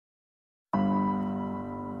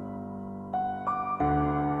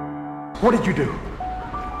What did you do?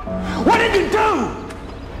 What did you do?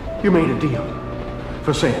 You made a deal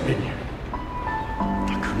for Sam, didn't you?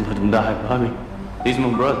 I couldn't let him die, Bobby. He's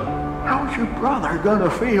my brother. How's your brother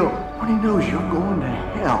gonna feel when he knows you're going to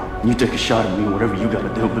hell? You take a shot at me, whatever you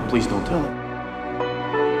gotta do, but please don't tell him.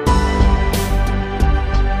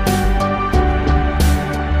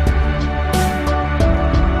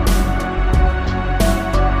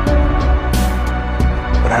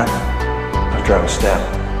 What happened? After I was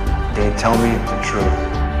stabbed, they tell me the truth.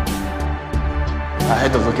 I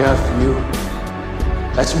had to look out for you.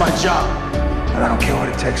 That's my job. But I don't care what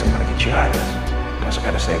it takes, I'm gonna get you out of this. Guess I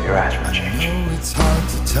gotta save your ass for a change. I know it's hard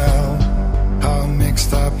to tell how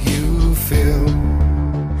mixed up you feel,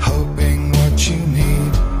 hoping what you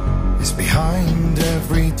need is behind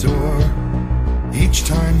every door. Each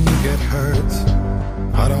time you get hurt,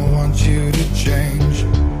 I don't want you to change,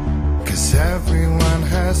 'cause everyone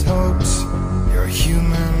has hopes. You're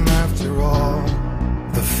human after all.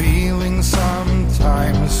 The feeling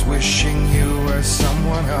sometimes wishing you were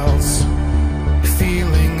someone else,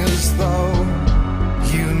 feeling as though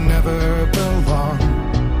you never belong.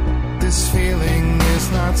 This feeling is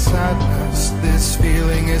not sadness, this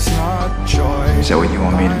feeling is not joy. Is that what you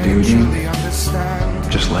want me to do, Jim?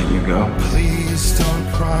 Understand. Just let you go? Please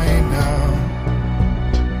don't cry now.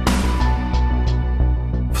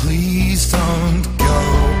 Please don't go.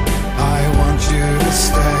 I want you to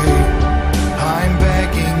stay. I'm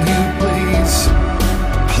begging you, please.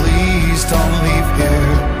 Please don't leave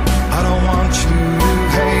here. I don't want you to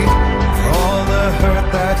hate for all the hurt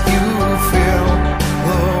that you feel.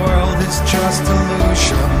 The world is just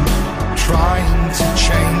illusion, trying to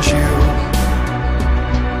change you.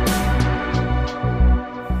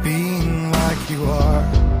 Being like you are,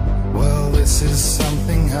 well, this is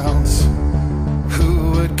something else.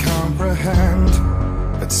 Who would comprehend?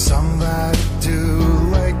 But some that do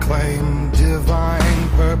lay claim divine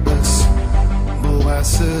purpose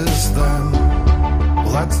blesses them.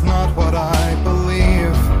 Well, that's not what I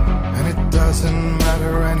believe, and it doesn't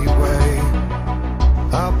matter anyway.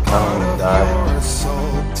 A part of your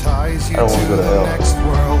soul ties you to the next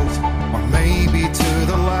world, or maybe to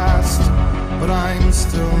the last, but I'm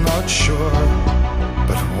still not sure.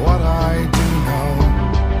 But what I do know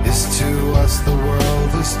is, to us the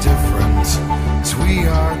world is different as we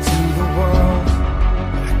are to the world.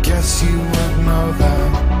 I guess you would know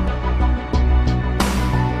that.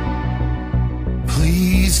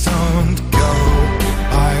 Please don't go,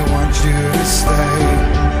 I want you to stay.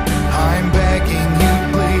 I'm begging you,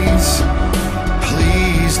 please.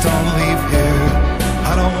 Please don't leave here.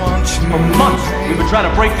 I don't want you. For months, we've been trying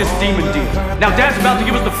to break this demon deal. Now Dad's about to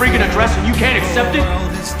give us the freaking address and you can't accept it?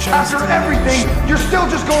 After everything, you're still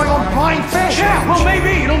just going on flying fish. Yeah, well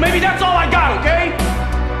maybe, maybe that's all I got, okay?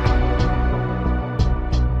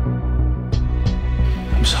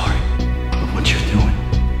 I'm sorry, but what you're doing,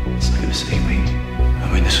 it's not gonna save me.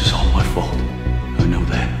 I mean, this is all my fault. I know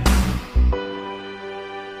that.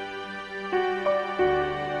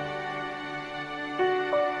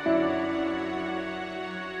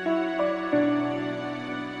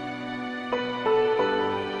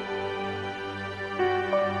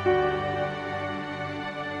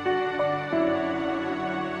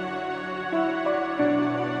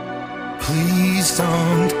 Please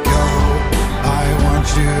don't go, I want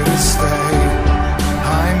you to stay.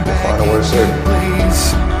 I'm begging you, please.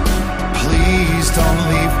 Please don't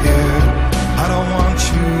leave here. I don't want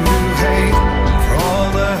you to hate